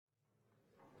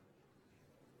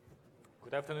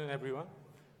Good afternoon, everyone.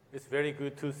 It's very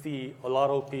good to see a lot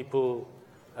of people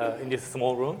in this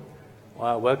small room.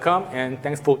 Welcome, and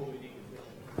thanks for joining.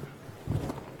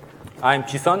 I'm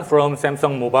Jisun from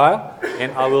Samsung Mobile,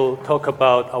 and I will talk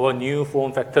about our new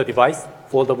form factor device,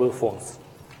 foldable phones.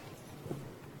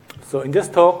 So in this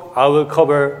talk, I will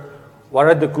cover what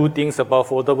are the good things about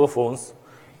foldable phones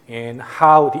and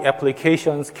how the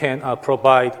applications can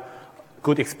provide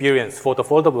good experience for the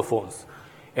foldable phones.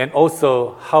 And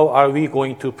also, how are we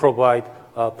going to provide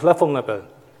platform level,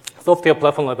 software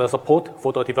platform level support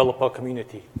for the developer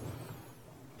community.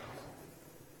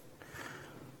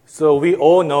 So we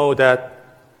all know that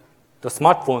the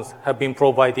smartphones have been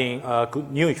providing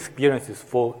good new experiences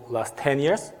for the last 10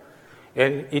 years.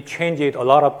 And it changed a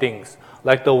lot of things,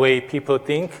 like the way people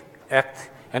think, act,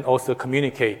 and also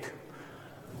communicate.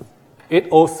 It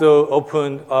also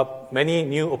opened up many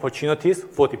new opportunities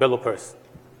for developers.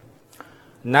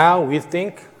 Now we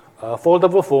think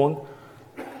foldable phone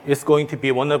is going to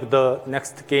be one of the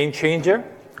next game changer,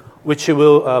 which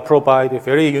will provide a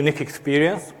very unique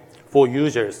experience for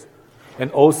users and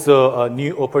also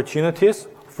new opportunities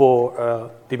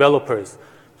for developers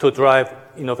to drive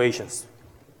innovations.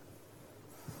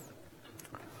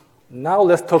 Now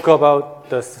let's talk about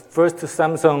the first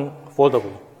Samsung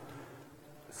foldable.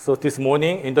 So this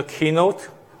morning in the keynote,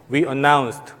 we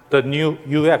announced the new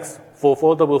UX for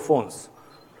foldable phones.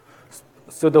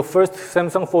 So the first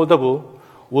Samsung foldable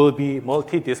will be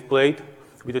multi-displayed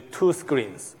with 2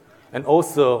 screens. And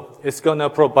also, it's going to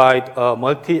provide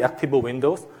multi-active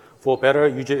windows for better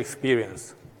user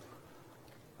experience.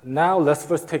 Now, let's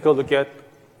first take a look at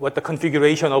what the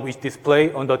configuration of each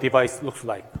display on the device looks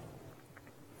like.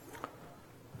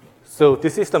 So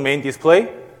this is the main display.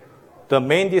 The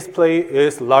main display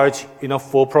is large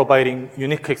enough for providing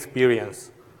unique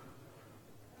experience.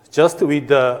 Just with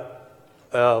the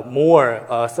more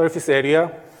surface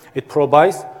area it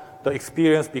provides, the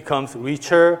experience becomes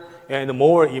richer and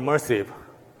more immersive.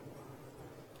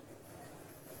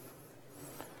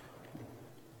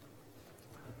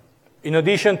 In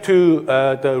addition to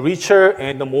the richer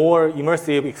and the more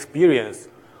immersive experience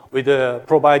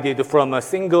provided from a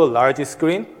single large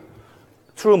screen,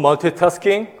 true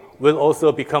multitasking will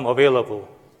also become available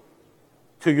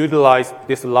to utilize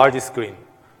this large screen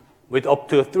with up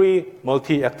to 3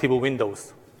 multi-active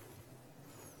windows.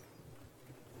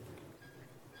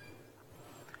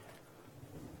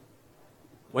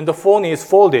 When the phone is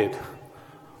folded,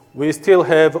 we still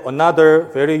have another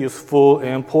very useful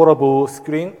and portable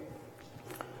screen.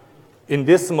 In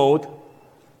this mode,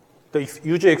 the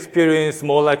user experience is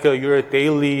more like your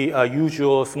daily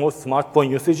usual smartphone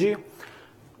usage.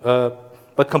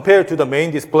 But compared to the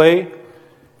main display,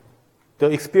 the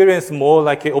experience is more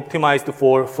like optimized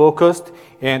for focused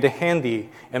and handy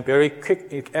and very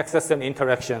quick access and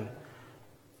interaction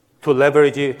to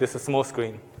leverage this small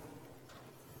screen.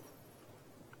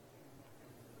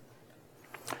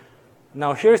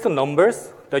 Now here's the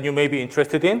numbers that you may be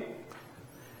interested in.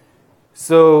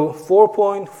 So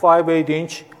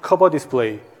 4.58-inch cover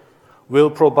display will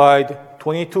provide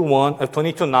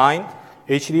 22:9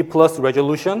 HD plus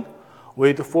resolution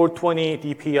with 420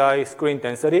 dpi screen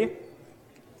density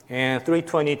and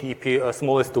 320 dp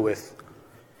smallest width.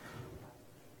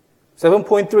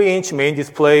 7.3-inch main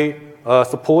display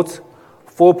supports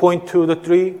 4.2 to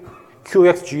 3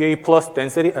 QXGA plus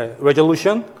density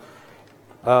resolution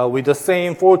with the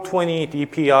same 420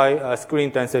 dpi screen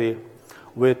density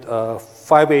with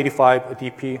 585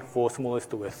 dp for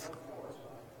smallest width.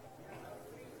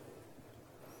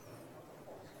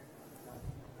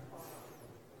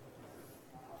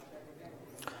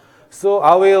 So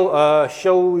I will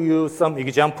show you some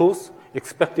examples,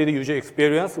 expected user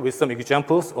experience with some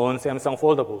examples on Samsung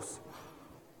foldables.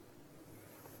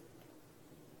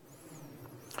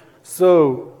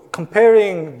 So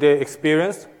comparing the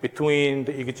experience between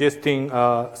the existing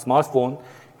smartphone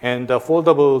and the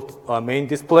foldable main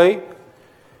display,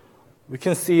 we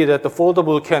can see that the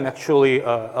foldable can actually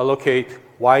allocate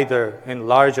wider and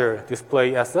larger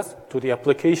display access to the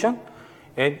application,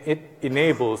 and it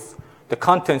enables the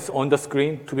contents on the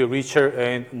screen to be richer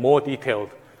and more detailed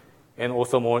and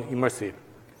also more immersive.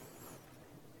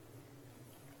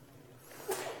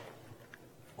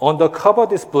 On the cover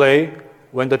display,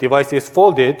 when the device is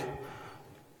folded,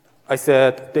 I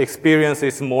said the experience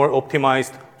is more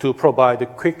optimized to provide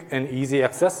quick and easy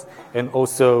access and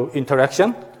also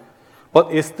interaction,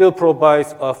 but it still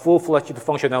provides a full-fledged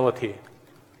functionality.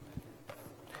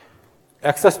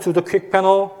 Access to the quick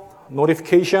panel,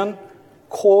 notification,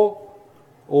 call,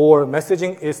 or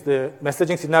messaging is the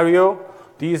messaging scenario.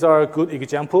 These are good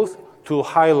examples to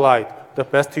highlight the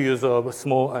best use of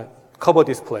small cover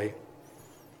display.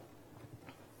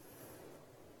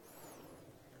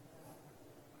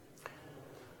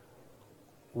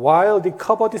 While the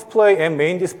cover display and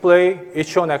main display,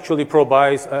 each one actually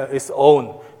provides its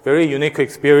own very unique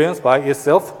experience by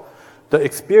itself. The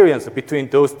experience between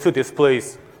those two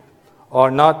displays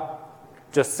are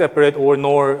not just separate or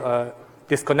nor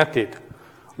disconnected.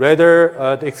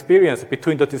 Rather, the experience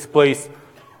between the displays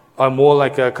are more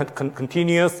like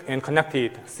continuous and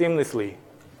connected seamlessly.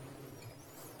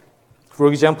 For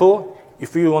example,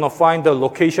 if you want to find the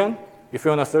location, if you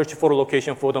want to search for a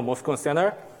location for the Moscow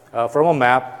Center from a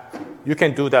map, you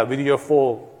can do that with your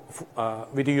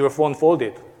phone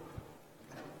folded.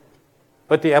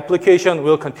 But the application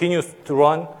will continue to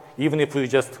run even if you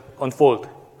just unfold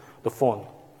the phone.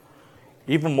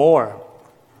 Even more,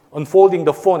 unfolding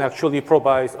the phone actually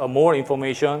provides more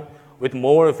information with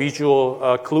more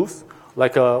visual clues,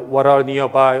 like what are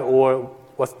nearby or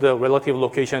what's the relative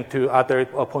location to other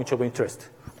points of interest.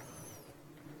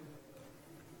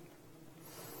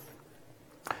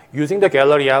 Using the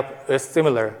gallery app is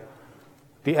similar.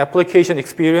 The application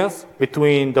experience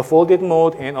between the folded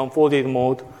mode and unfolded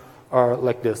mode are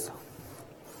like this.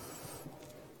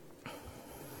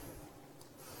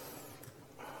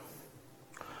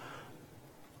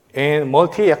 And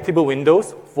multi-active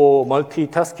windows for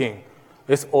multitasking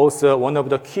is also one of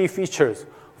the key features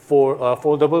for a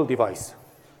foldable device.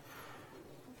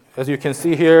 As you can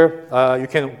see here, you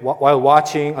can, while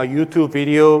watching a YouTube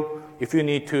video, if you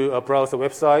need to browse a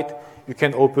website, you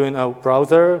can open a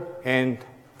browser and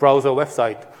browse a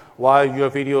website while your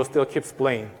video still keeps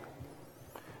playing.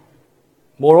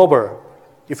 Moreover,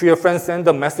 if your friend sends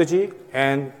a message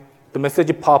and the message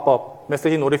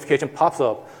notification pops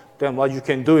up, then what you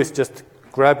can do is just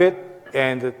grab it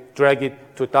and drag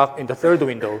it to dock in the third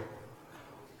window,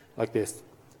 like this.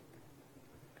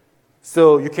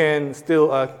 So you can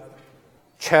still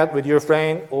chat with your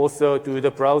friend, also do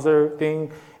the browser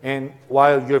thing, and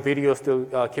while your video still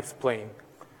keeps playing.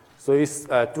 So it's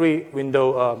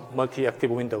 3-window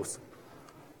multi-active windows.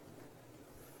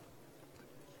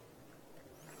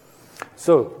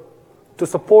 So to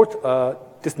support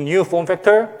this new form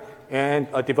factor and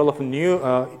develop a new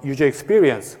user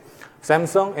experience,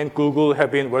 Samsung and Google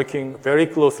have been working very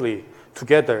closely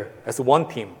together as one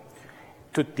team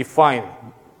to define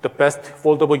the best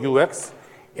foldable UX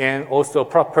and also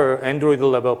proper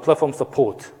Android-level platform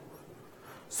support.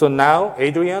 So now,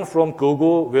 Adrian from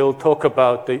Google will talk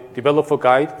about the developer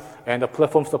guide and the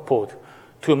platform support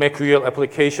to make real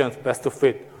applications best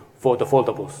fit for the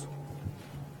foldables.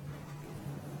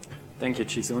 Thank you,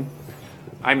 Jisun.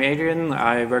 I'm Adrian.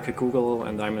 I work at Google,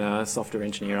 and I'm a software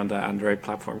engineer on the Android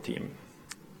platform team.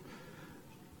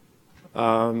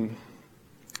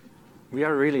 We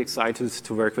are really excited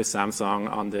to work with Samsung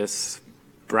on this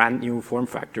brand new form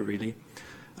factor, really.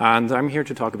 And I'm here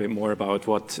to talk a bit more about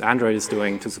what Android is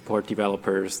doing to support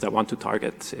developers that want to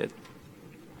target it.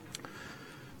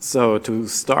 So to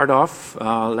start off,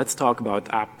 let's talk about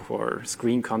app or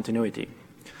screen continuity.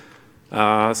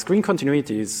 Screen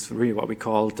continuity is really what we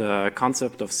call the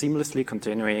concept of seamlessly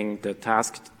continuing the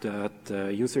task that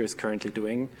the user is currently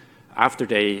doing after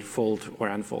they fold or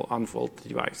unfold the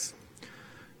device.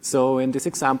 So in this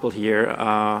example here,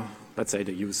 let's say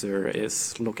the user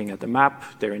is looking at the map,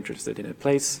 they're interested in a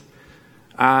place,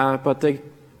 but they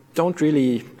don't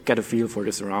really get a feel for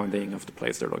the surrounding of the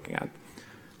place they're looking at.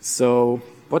 So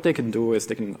what they can do is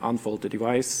they can unfold the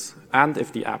device, and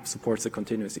if the app supports a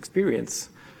continuous experience,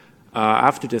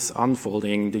 after this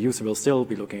unfolding, the user will still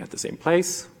be looking at the same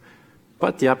place,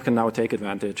 but the app can now take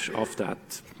advantage of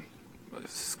that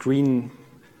screen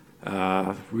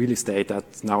real estate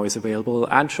that now is available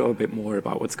and show a bit more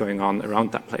about what's going on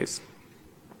around that place.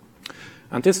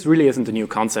 And this really isn't a new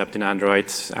concept in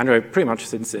Android. Android, pretty much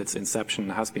since its inception,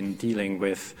 has been dealing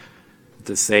with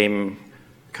the same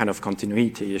kind of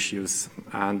continuity issues.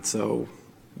 And so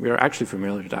we are actually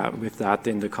familiar with that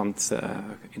in the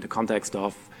context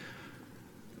of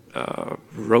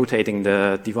rotating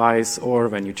the device or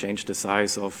when you change the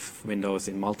size of windows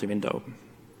in multi-window.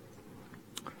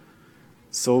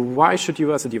 So why should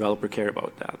you as a developer care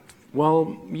about that?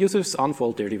 Well, users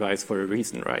unfold their device for a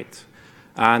reason, right?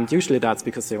 And usually that's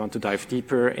because they want to dive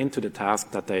deeper into the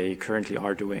task that they currently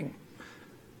are doing.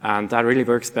 And that really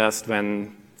works best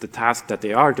when the task that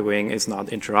they are doing is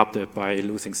not interrupted by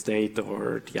losing state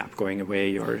or the app going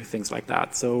away or things like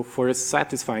that. So for a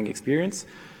satisfying experience,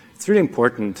 it's really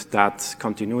important that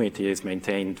continuity is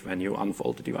maintained when you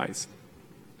unfold the device.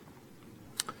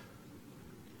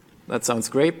 That sounds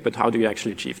great, but how do you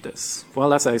actually achieve this?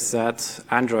 Well, as I said,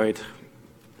 Android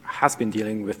has been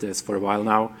dealing with this for a while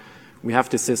now. We have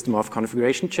this system of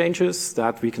configuration changes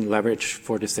that we can leverage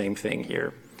for the same thing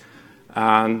here.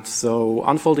 And so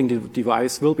unfolding the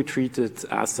device will be treated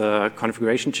as a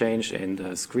configuration change in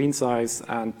the screen size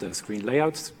and the screen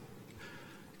layout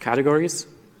categories.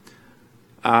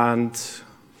 And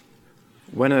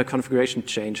when a configuration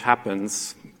change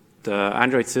happens, the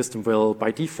Android system will,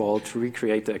 by default,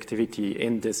 recreate the activity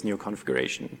in this new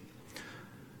configuration.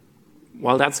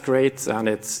 While that's great and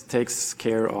it takes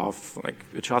care of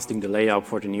adjusting the layout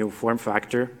for the new form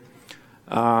factor,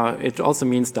 it also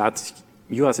means that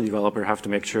you as a developer have to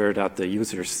make sure that the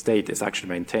user state is actually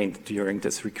maintained during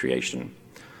this recreation.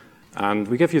 And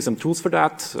we give you some tools for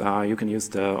that. You can use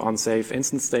the onSafe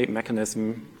instance state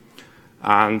mechanism.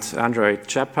 And Android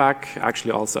Jetpack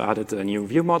actually also added a new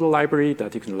view model library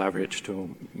that you can leverage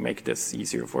to make this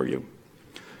easier for you.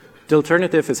 The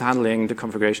alternative is handling the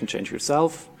configuration change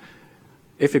yourself.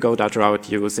 If you go that route,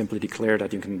 you will simply declare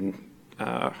that you can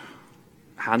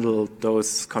handle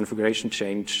those kinds of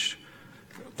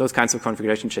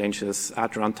configuration changes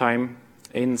at runtime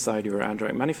inside your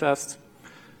Android manifest.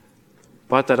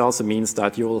 But that also means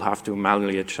that you will have to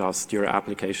manually adjust your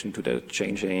application to the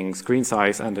changing screen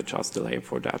size and adjust the layout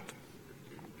for that.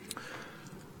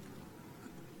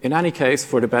 In any case,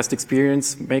 for the best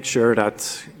experience, make sure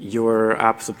that your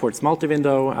app supports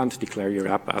multi-window and declare your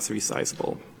app as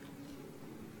resizable.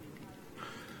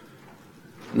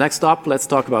 Next up, let's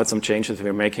talk about some changes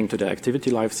we're making to the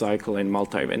activity lifecycle in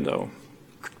multi-window.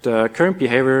 The current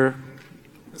behavior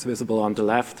is visible on the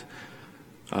left.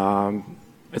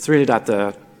 It's really that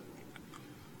the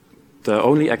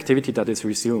only activity that is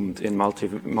resumed in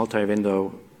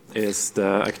multi-window is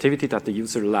the activity that the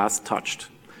user last touched,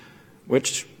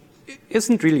 which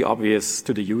isn't really obvious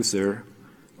to the user,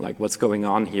 like what's going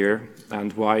on here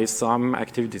and why some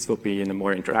activities will be in a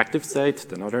more interactive state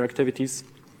than other activities.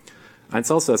 And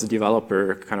it's also, as a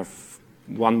developer, kind of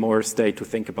one more state to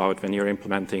think about when you're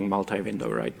implementing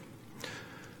multi-window, right?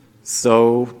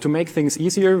 So to make things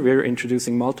easier, we're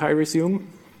introducing multi-resume.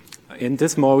 In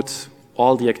this mode,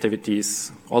 all the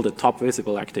activities, all the top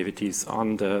visible activities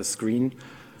on the screen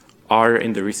are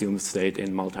in the resume state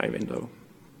in multi-window.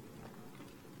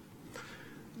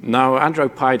 Now,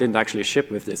 Android Pie didn't actually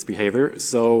ship with this behavior,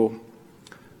 so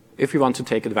if you want to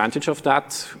take advantage of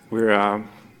that, we're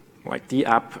like the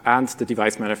app and the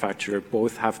device manufacturer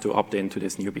both have to opt into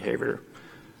this new behavior.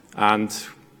 And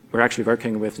we're actually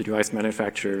working with the device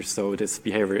manufacturer, so this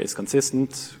behavior is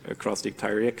consistent across the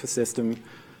entire ecosystem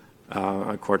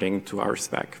according to our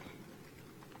spec.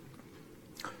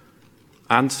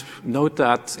 And note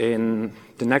that in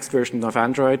the next version of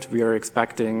Android, we are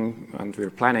expecting and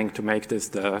we're planning to make this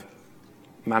the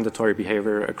mandatory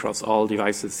behavior across all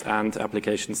devices and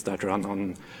applications that run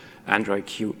on Android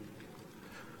Q.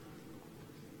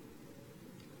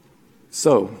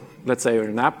 So let's say you're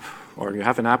an app, or you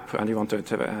have an app, and you want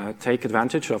to take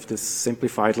advantage of this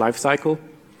simplified lifecycle.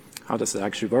 How does it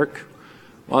actually work?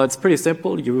 Well, it's pretty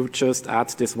simple. You just add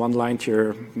this one line to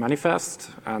your manifest,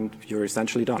 and you're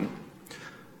essentially done.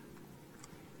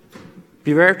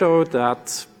 Beware, though,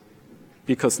 that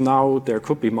because now there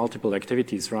could be multiple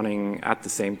activities running at the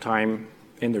same time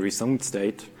in the resumed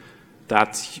state,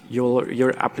 that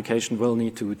your application will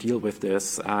need to deal with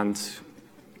this and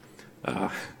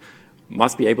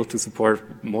must be able to support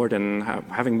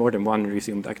having more than one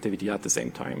resumed activity at the same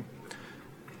time.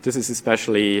 This is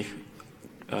especially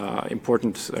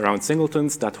important around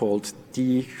singletons that hold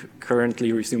the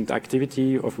currently resumed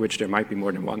activity, of which there might be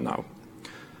more than one now.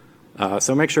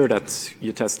 So make sure that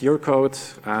you test your code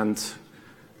and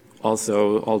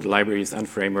also all the libraries and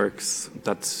frameworks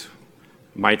that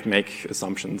might make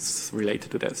assumptions related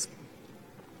to this.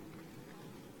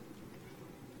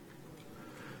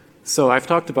 So I've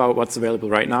talked about what's available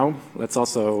right now. Let's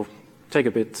also take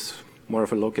a bit more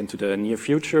of a look into the near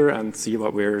future and see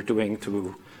what we're doing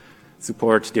to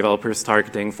support developers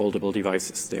targeting foldable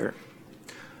devices there.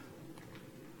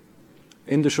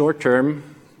 In the short term,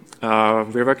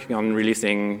 we're working on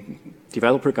releasing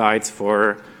developer guides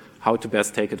for how to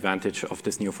best take advantage of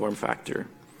this new form factor.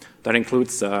 That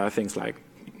includes things like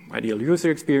ideal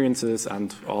user experiences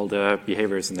and all the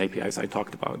behaviors and APIs I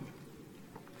talked about.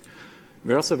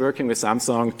 We're also working with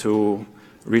Samsung to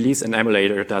release an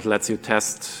emulator that lets you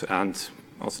test and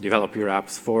also develop your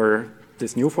apps for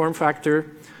this new form factor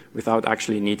without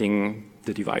actually needing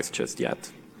the device just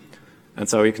yet. And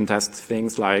so you can test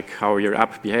things like how your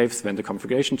app behaves when the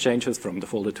configuration changes from the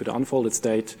folded to the unfolded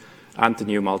state and the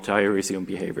new multi-resume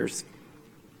behaviors.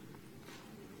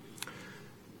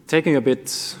 Taking a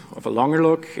bit of a longer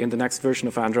look, in the next version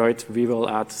of Android, we will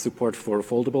add support for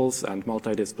foldables and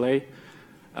multi-display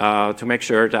to make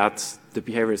sure that the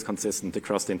behavior is consistent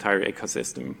across the entire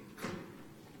ecosystem.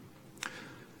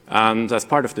 And as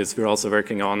part of this, we're also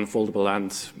working on foldable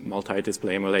and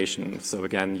multi-display emulation. So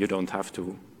again, you don't have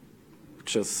to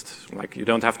you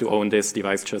don't have to own this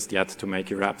device just yet to make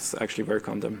your apps actually work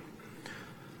on them.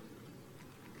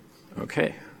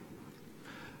 Okay.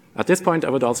 At this point, I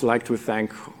would also like to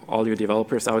thank all you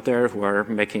developers out there who are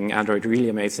making Android really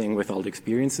amazing with all the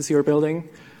experiences you're building.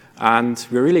 And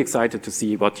we're really excited to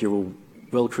see what you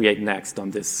will create next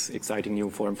on this exciting new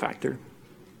form factor.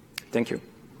 Thank you.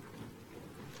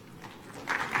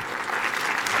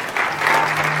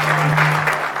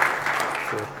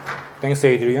 Thanks,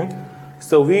 Adrian.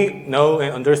 So we know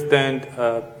and understand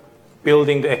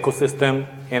building the ecosystem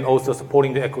and also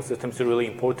supporting the ecosystem is really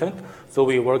important. So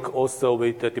we work also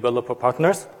with the developer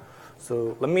partners.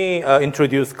 So let me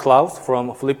introduce Claus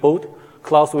from Flipboard.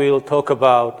 Claus will talk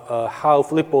about how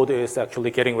Flipboard is actually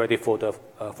getting ready for the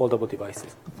foldable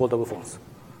devices, foldable phones.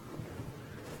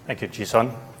 Thank you,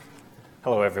 Jisun.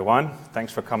 Hello, everyone.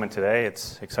 Thanks for coming today.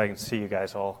 It's exciting to see you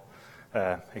guys all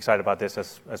excited about this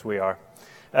as we are.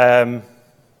 I'm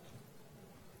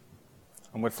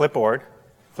with Flipboard.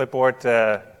 Flipboard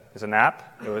is an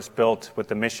app. It was built with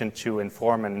the mission to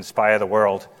inform and inspire the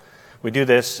world. We do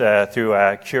this through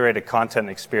a curated content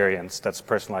experience that's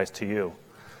personalized to you.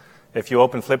 If you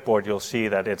open Flipboard, you'll see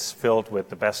that it's filled with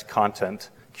the best content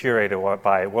curated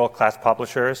by world-class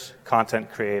publishers,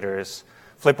 content creators,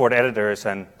 Flipboard editors,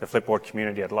 and the Flipboard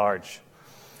community at large.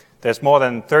 There's more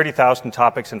than 30,000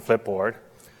 topics in Flipboard.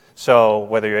 So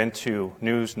whether you're into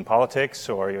news and politics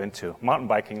or you're into mountain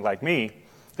biking like me,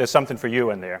 there's something for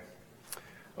you in there.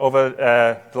 Over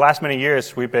the last many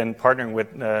years, we've been partnering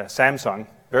with Samsung,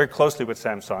 very closely with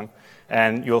Samsung,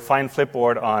 and you'll find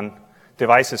Flipboard on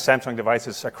devices, Samsung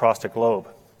devices across the globe.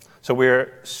 So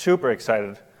we're super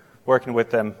excited working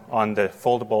with them on the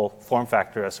foldable form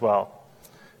factor as well.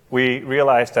 We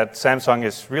realized that Samsung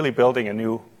is really building a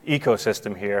new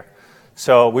ecosystem here.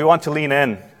 So we want to lean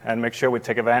in and make sure we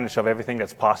take advantage of everything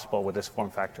that's possible with this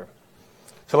form factor.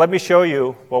 So let me show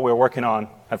you what we're working on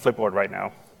at Flipboard right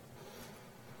now.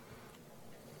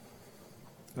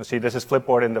 You'll see this is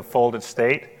Flipboard in the folded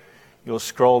state. You'll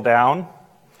scroll down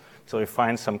until you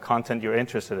find some content you're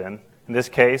interested in. In this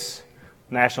case,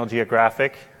 National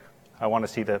Geographic. I want to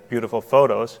see the beautiful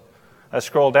photos. I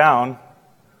scroll down,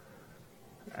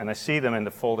 and I see them in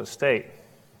the folded state.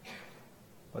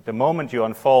 But the moment you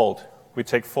unfold, we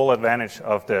take full advantage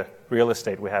of the real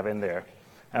estate we have in there.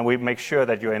 And we make sure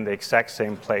that you're in the exact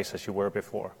same place as you were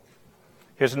before.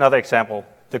 Here's another example.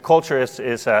 The Culture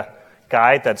is a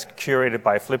guide that's curated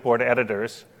by Flipboard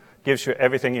editors, gives you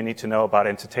everything you need to know about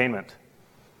entertainment.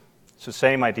 It's the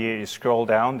same idea. You scroll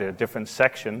down, there are different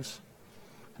sections.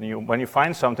 And when you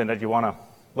find something that you want to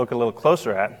look a little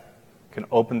closer at, you can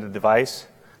open the device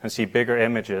and see bigger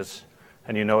images,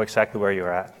 and you know exactly where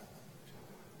you're at.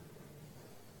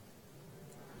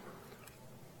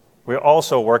 We're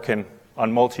also working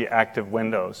on multi-active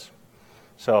windows.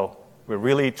 So we're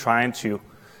really trying to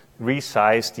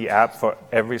resize the app for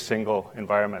every single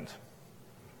environment.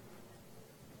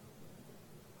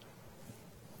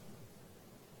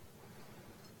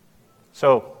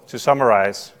 So to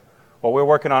summarize, what we're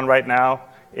working on right now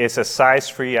is a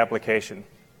size-free application.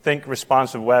 Think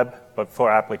responsive web, but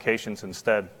for applications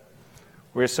instead.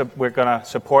 We're going to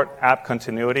support app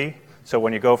continuity. So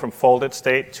when you go from folded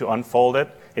state to unfolded,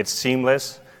 it's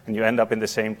seamless, and you end up in the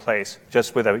same place,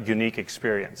 just with a unique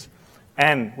experience.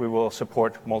 And we will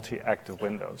support multi-active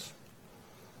windows.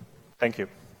 Thank you.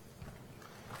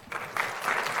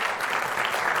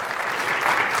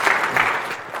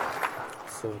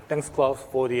 So thanks, Claus,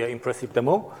 for the impressive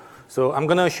demo. So I'm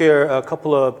going to share a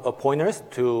couple of pointers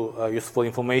to useful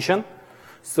information.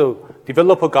 So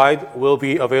developer guide will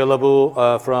be available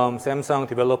from Samsung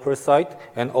developer site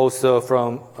and also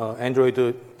from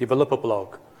Android developer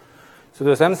blog. So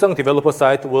the Samsung developer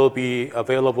site will be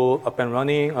available up and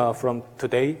running from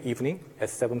today evening at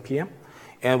 7 p.m.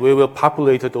 And we will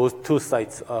populate those two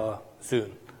sites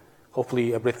soon.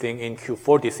 Hopefully everything in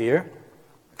Q4 this year.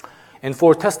 And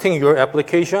for testing your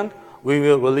application, we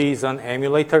will release an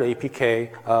emulator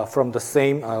APK from the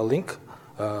same link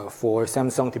for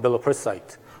Samsung developer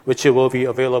site, which will be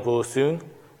available soon,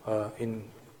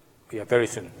 very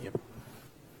soon. Yep.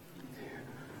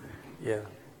 Yeah.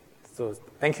 So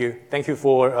thank you. Thank you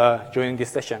for joining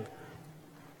this session.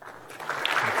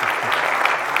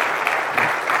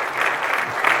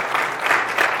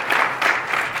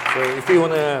 So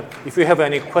if you have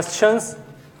any questions,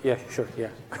 yeah, sure, yeah.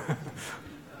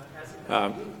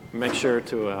 Make sure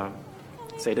to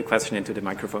say the question into the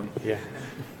microphone. Yeah.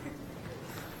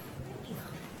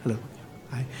 Hello.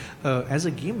 Hi. As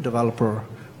a game developer,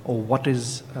 what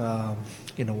is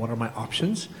what are my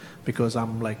options? Because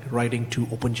I'm like writing to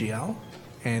OpenGL,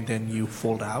 and then you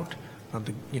fold out, and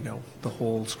the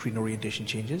whole screen orientation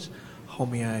changes. How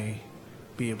may I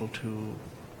be able to,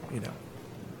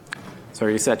 So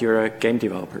you said you're a game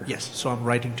developer. Yes, so I'm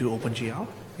writing to OpenGL,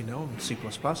 C++,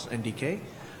 NDK,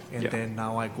 and then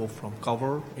now I go from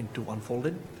cover into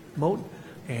unfolded mode,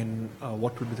 and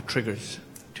what would be the triggers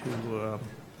to,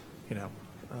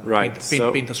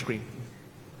 paint the screen?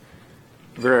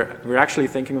 We're actually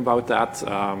thinking about that.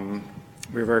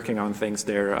 We're working on things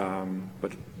there,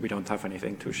 but we don't have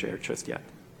anything to share just yet.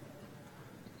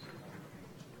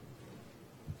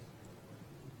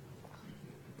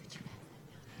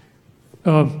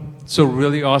 So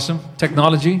really awesome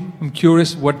technology. I'm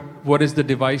curious, what is the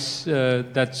device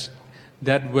that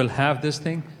will have this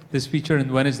feature,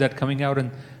 and when is that coming out,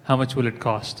 and how much will it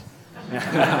cost?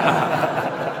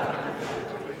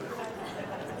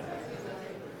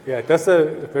 Yeah, that's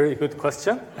a very good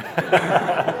question.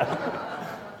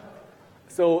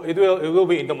 So it will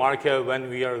be in the market when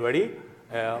we are ready.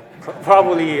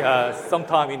 Probably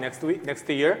sometime in next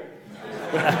year.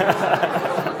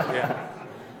 Yeah.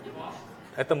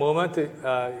 At the moment,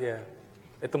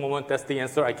 At the moment, that's the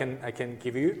answer I can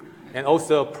give you. And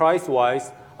also,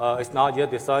 price-wise, it's not yet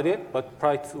decided, but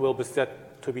price will be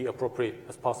set to be appropriate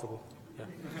as possible. Yeah.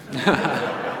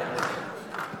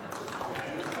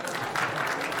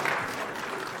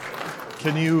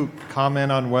 Can you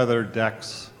comment on whether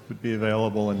DEX would be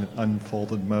available in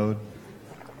unfolded mode?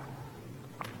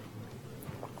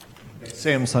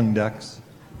 Samsung DEX.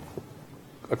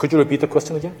 Could you repeat the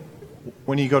question again?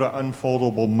 When you go to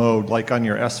unfoldable mode, like on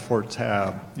your S4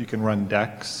 tab, you can run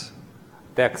DEX.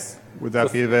 DEX. Would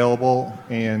that be available?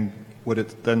 And would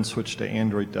it then switch to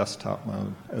Android desktop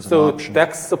mode as an option? So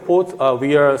DEX support,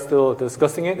 we are still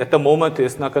discussing it. At the moment,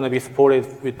 it's not going to be supported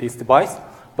with this device,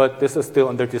 but this is still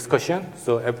under discussion.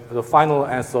 So the final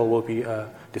answer will be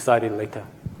decided later.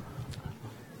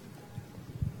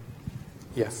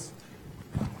 Yes.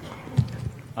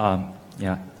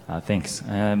 Thanks.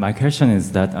 My question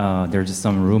is that there's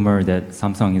some rumor that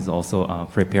Samsung is also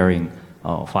preparing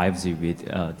 5G with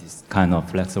this kind of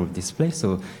flexible display.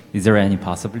 So is there any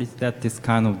possibility that this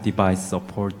kind of device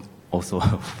support also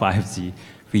a 5G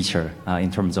feature in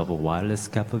terms of a wireless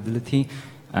capability?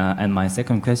 And my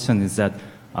second question is that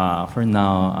for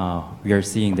now, we are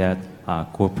seeing that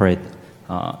corporate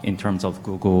in terms of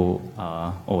Google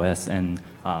OS and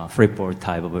Flipboard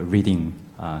type of a reading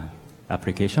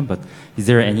application, but is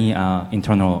there any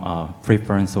internal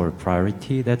preference or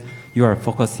priority that you are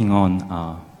focusing on,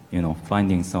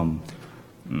 finding some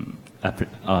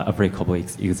applicable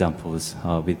examples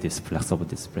with this flexible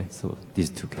display? So these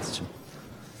two questions.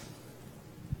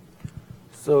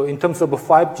 So in terms of a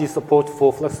 5G support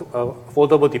for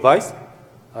foldable device,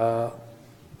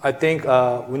 I think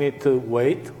we need to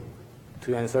wait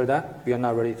to answer that. We are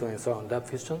not ready to answer on that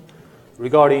question.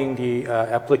 Regarding the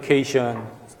application,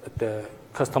 the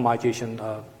customization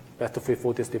best fit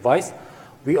for this device,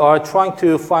 we are trying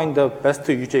to find the best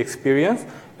user experience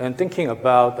and thinking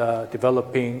about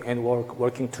developing and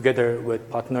working together with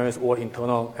partners or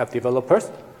internal app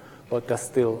developers, but that's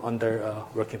still under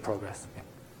work in progress.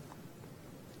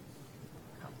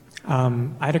 I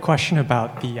had a question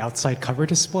about the outside cover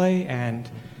display and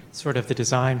sort of the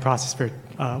design process for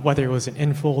whether it was an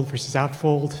infold versus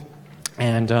outfold,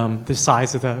 and the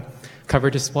size of the cover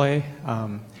display,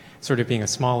 sort of being a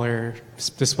smaller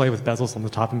display with bezels on the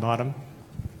top and bottom,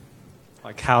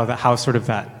 like how sort of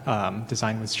that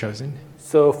design was chosen.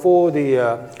 So for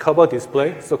the cover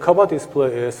display, cover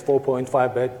display is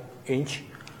 4.5 inch,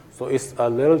 so it's a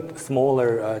little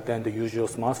smaller than the usual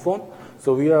smartphone.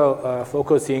 So we are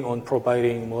focusing on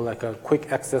providing more like a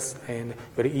quick access and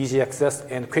very easy access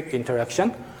and quick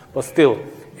interaction, but still,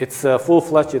 it's a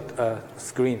full-fledged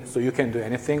screen, so you can do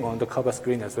anything on the cover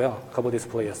screen as well, cover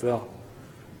display as well.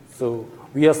 So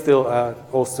we are still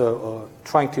also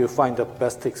trying to find the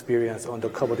best experience on the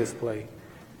cover display.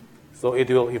 So it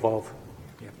will evolve.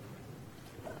 Yeah.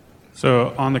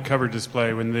 So on the cover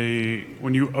display, when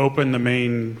you open the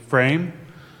main frame,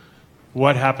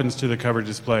 what happens to the cover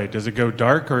display? Does it go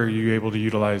dark, or are you able to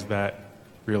utilize that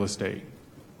real estate?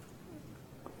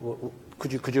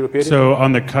 Could you repeat it? So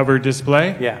on the cover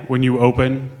display, yeah. When you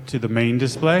open to the main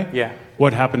display, yeah.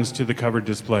 What happens to the cover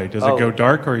display? Does it go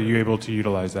dark, or are you able to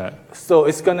utilize that? So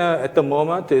it's at the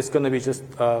moment, it's gonna be just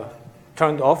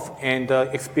turned off, and the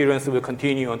experience will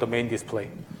continue on the main display.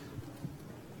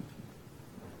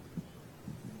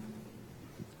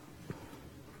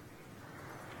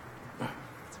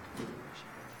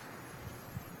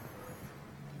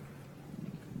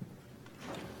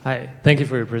 Hi, thank you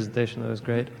for your presentation. That was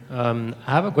great. I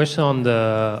have a question on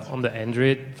the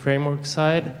Android framework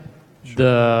side.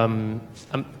 Sure.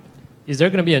 Is there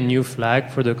going to be a new flag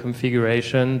for the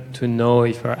configuration to know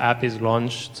if our app is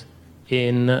launched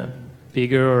in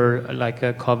bigger or like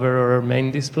a cover or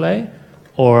main display,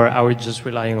 or are we just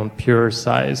relying on pure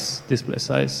size, display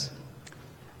size?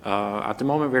 At the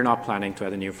moment, we're not planning to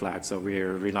add a new flag, so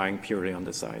we're relying purely on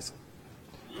the size.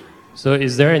 So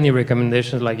is there any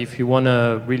recommendations, like if you want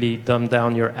to really dumb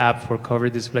down your app for cover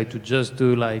display to just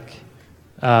do like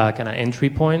kind of entry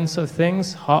points of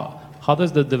things? How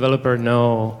does the developer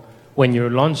know when you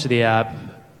launch the app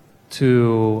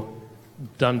to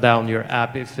dumb down your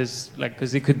app if it's like,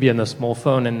 because it could be on a small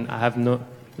phone and I have no,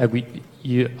 like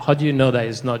how do you know that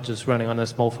it's not just running on a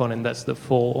small phone and that's the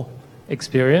full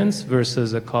experience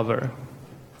versus a cover?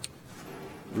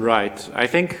 Right. I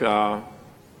think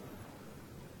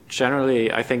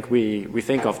generally, I think we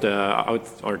think of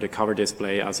the cover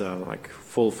display as a like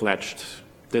full-fledged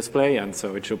display, and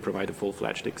so it should provide a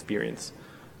full-fledged experience.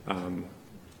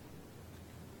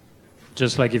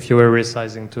 Just like if you were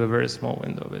resizing to a very small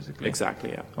window, basically.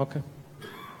 Exactly. Yeah. Okay.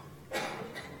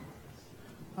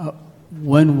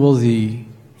 When will the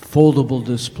foldable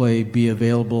display be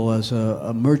available as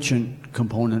a merchant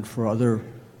component for other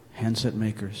handset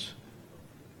makers?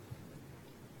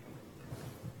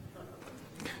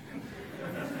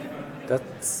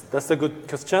 That's a good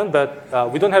question,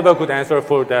 but we don't have a good answer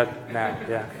for that now.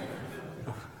 Yeah.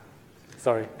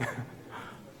 Sorry.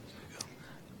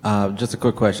 Just a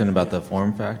quick question about the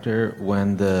form factor.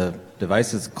 When the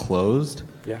device is closed,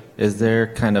 is there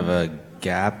kind of a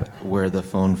gap where the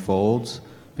phone folds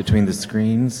between the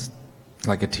screens,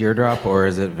 like a teardrop, or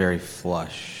is it very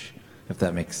flush, if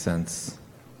that makes sense?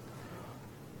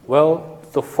 Well,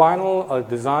 the final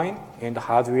design and the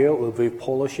hardware will be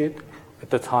polished at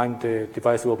the time the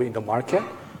device will be in the market.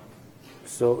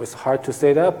 So it's hard to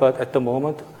say that, but at the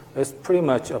moment, it's pretty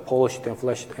much polished and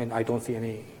fleshed, and I don't see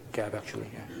any gap actually.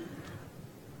 Yeah.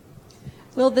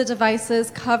 Will the device's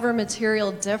cover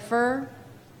material differ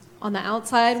on the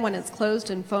outside when it's closed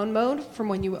in phone mode from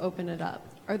when you open it up?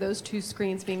 Are those two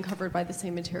screens being covered by the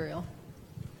same material?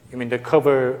 You mean the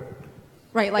cover?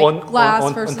 Right, like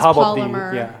glass versus on top polymer,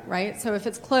 of the, right? So if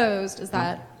it's closed, is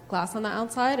that glass on the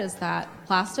outside? Is that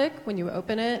plastic when you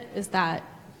open it? Is that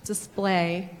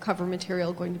display cover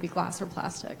material going to be glass or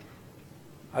plastic?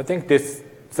 I think this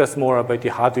says more about the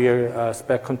hardware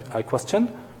spec question.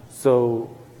 So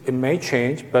it may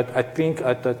change, but I think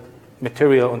the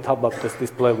material on top of this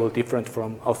display will be different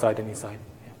from outside and inside.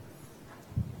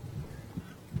 Yeah.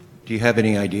 Do you have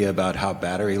any idea about how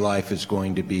battery life is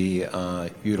going to be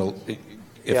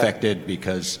affected?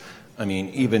 Because, I mean,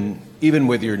 even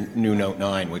with your new Note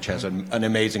 9, which has an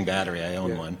amazing battery, I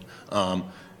own one,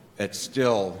 it's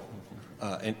still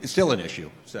an issue.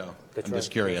 So that's I'm just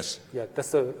curious. Yeah,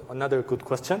 that's another good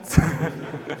question.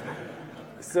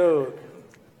 So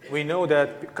we know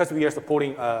that because we are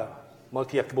supporting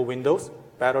multi-activable windows,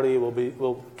 battery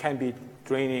can be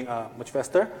draining much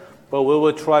faster. But we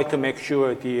will try to make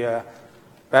sure the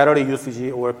battery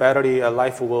usage or battery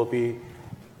life will be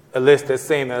at least the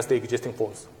same as the existing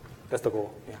phones. That's the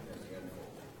goal.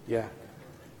 Yeah.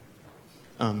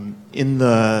 Yeah. In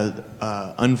the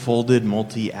unfolded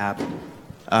multi-app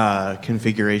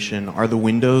configuration, are the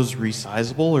windows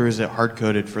resizable, or is it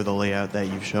hard-coded for the layout that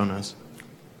you've shown us?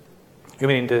 You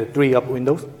mean the 3-up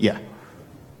windows? Yeah.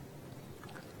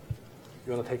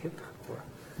 You want to take it? Or?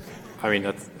 I mean,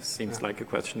 that seems like a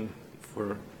question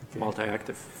for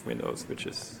multi-active windows, which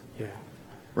is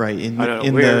right. In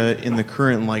the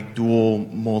current like dual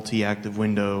multi-active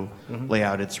window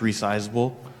layout, it's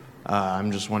resizable.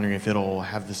 I'm just wondering if it'll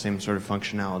have the same sort of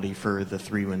functionality for the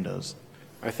 3 windows.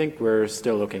 I think we're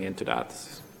still looking into that.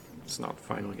 It's not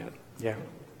final yet. Yeah.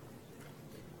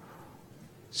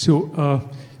 So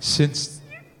since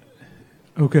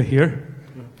here.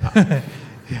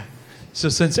 Yeah. So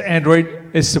since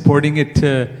Android is supporting it,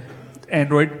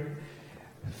 Android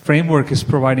framework is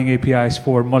providing APIs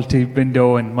for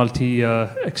multi-window and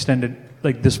multi-extended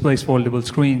like displays, foldable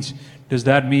screens. Does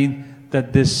that mean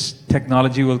that this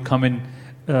technology will come in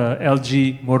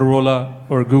LG, Motorola,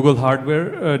 or Google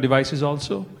hardware devices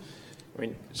also? I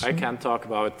mean, I can't talk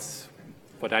about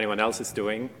what anyone else is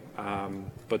doing,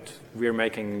 but we're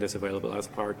making this available as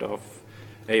part of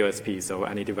AOSP, so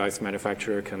any device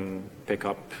manufacturer can pick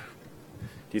up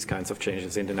these kinds of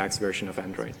changes in the next version of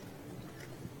Android.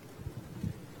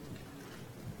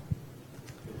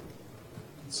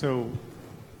 So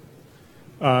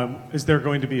is there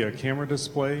going to be a camera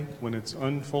display when it's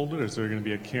unfolded? Is there going to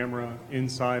be a camera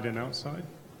inside and outside?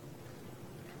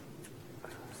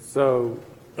 So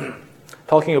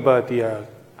talking about the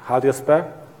hardware spec,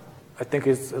 I think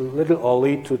it's a little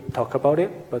early to talk about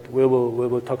it, but we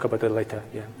will talk about it later.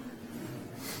 Yeah.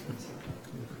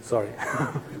 Sorry.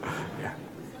 Yeah.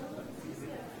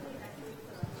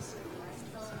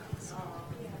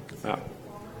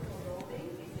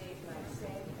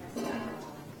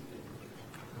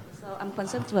 So I'm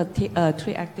concerned with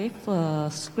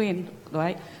 3-active screen,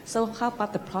 right? So how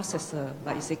about the processor?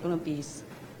 Like, is it going to be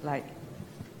like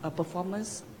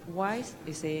performance-wise?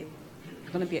 Is it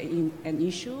going to be an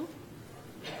issue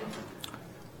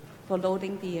for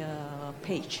loading the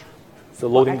page? So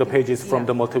loading the pages from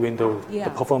the multi-window, Yeah.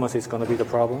 the performance is going to be the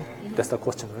problem? Mm-hmm. That's the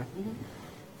question, right?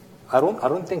 Mm-hmm. I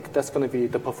don't think that's going to be,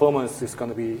 the performance is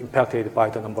going to be impacted by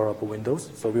the number of windows.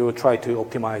 So we will try to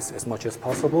optimize as much as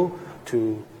possible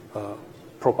to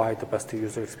provide the best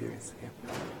user experience.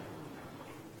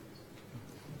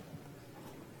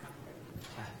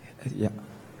 Yeah.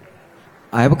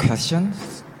 I have a question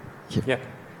here. Yeah.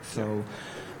 So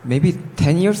maybe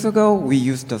 10 years ago, we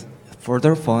used the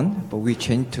folder phone, but we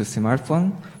changed to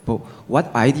smartphone. But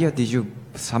what idea did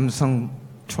Samsung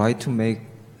try to make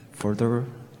folder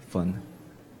phone?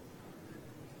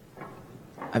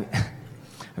 I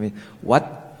mean,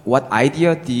 what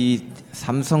idea did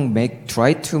Samsung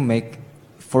try to make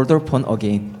folder phone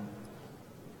again?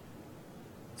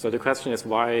 So the question is,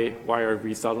 why are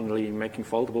we suddenly making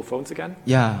foldable phones again?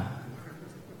 Yeah.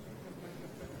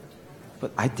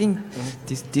 But I think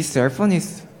this cell phone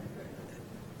is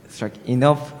like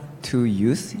enough to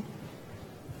use.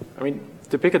 I mean,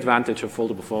 the big advantage of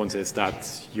foldable phones is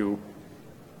that you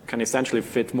can essentially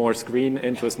fit more screen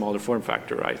into a smaller form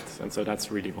factor, right? And so that's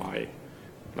really why,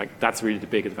 like, that's really the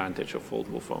big advantage of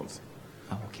foldable phones.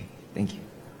 Oh, okay. Thank you.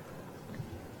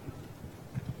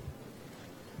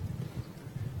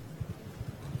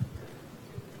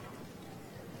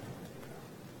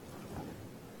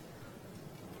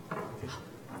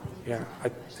 Yeah, I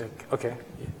think, okay.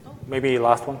 Maybe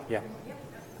last one, yeah.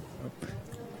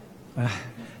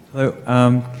 Hello.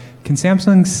 Can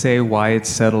Samsung say why it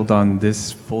settled on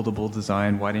this foldable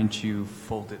design? Why didn't you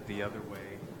fold it the other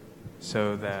way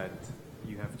so that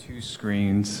you have two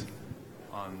screens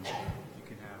on,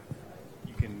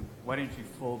 why didn't you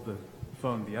fold the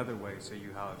phone the other way so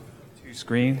you have two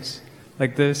screens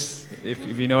like this, if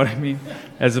you know what I mean?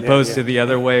 As opposed to the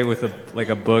other way with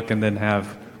a book and then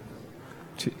have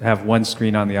one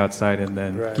screen on the outside and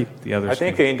then keep the other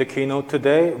screen. I think in the keynote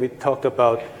today, we talked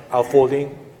about our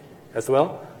folding as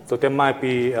well. So that might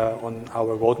be on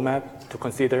our roadmap to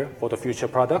consider for the future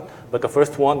product. But the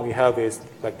first one we have is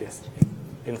like this,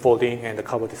 in folding and the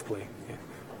cover display. Yeah.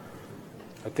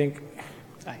 I think.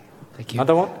 Thank you.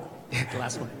 Another one? The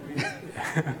last one.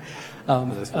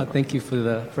 Thank you for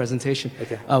the presentation.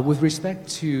 Okay. With respect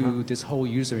to this whole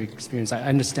user experience, I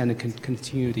understand the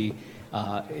continuity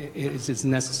is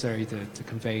necessary to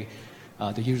convey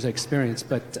the user experience.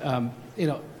 But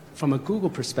from a Google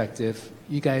perspective,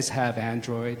 you guys have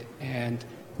Android, and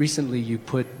recently you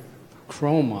put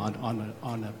Chrome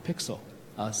on a Pixel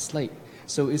slate.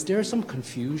 So is there some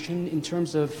confusion in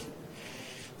terms of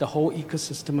the whole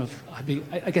ecosystem of?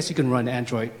 I guess you can run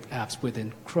Android apps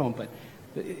within Chrome, but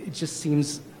it just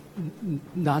seems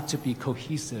not to be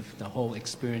cohesive. The whole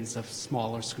experience of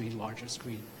smaller screen, larger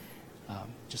screen.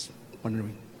 Just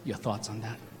wondering your thoughts on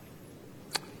that.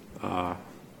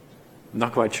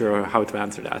 Not quite sure how to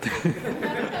answer that.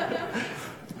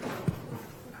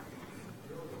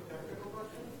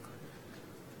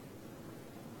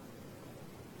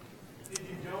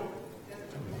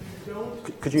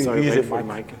 Could you Sorry, use wait it for the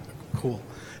mic? Cool.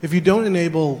 If you don't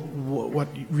enable what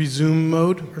resume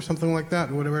mode or something like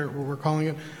that, whatever we're calling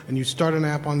it, and you start an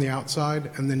app on the outside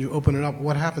and then you open it up,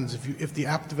 what happens if the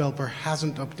app developer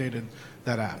hasn't updated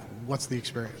that app? What's the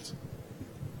experience?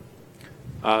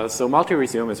 So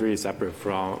multi-resume is really separate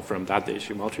from that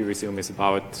issue. Multi-resume is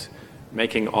about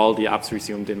making all the apps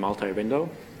resumed in multi-window.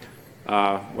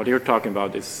 What you're talking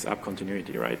about is app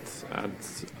continuity, right?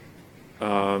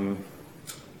 And,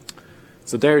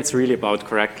 so there it's really about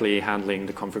correctly handling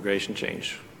the configuration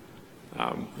change,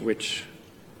 which,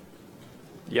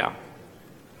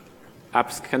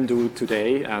 apps can do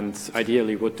today and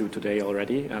ideally would do today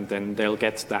already, and then they'll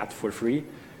get that for free.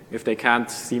 If they can't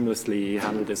seamlessly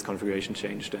handle this configuration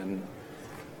change, then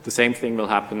the same thing will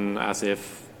happen as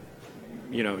if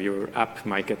your app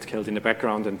might get killed in the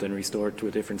background and then restored to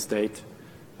a different state.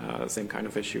 Same kind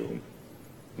of issue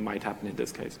might happen in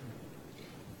this case.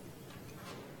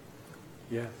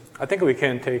 Yeah, I think we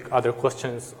can take other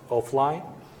questions offline.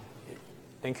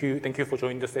 Thank you for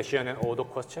joining the session and all the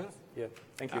questions. Yeah,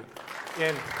 thank you.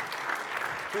 And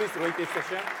please rate this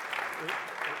session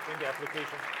in the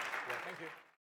application.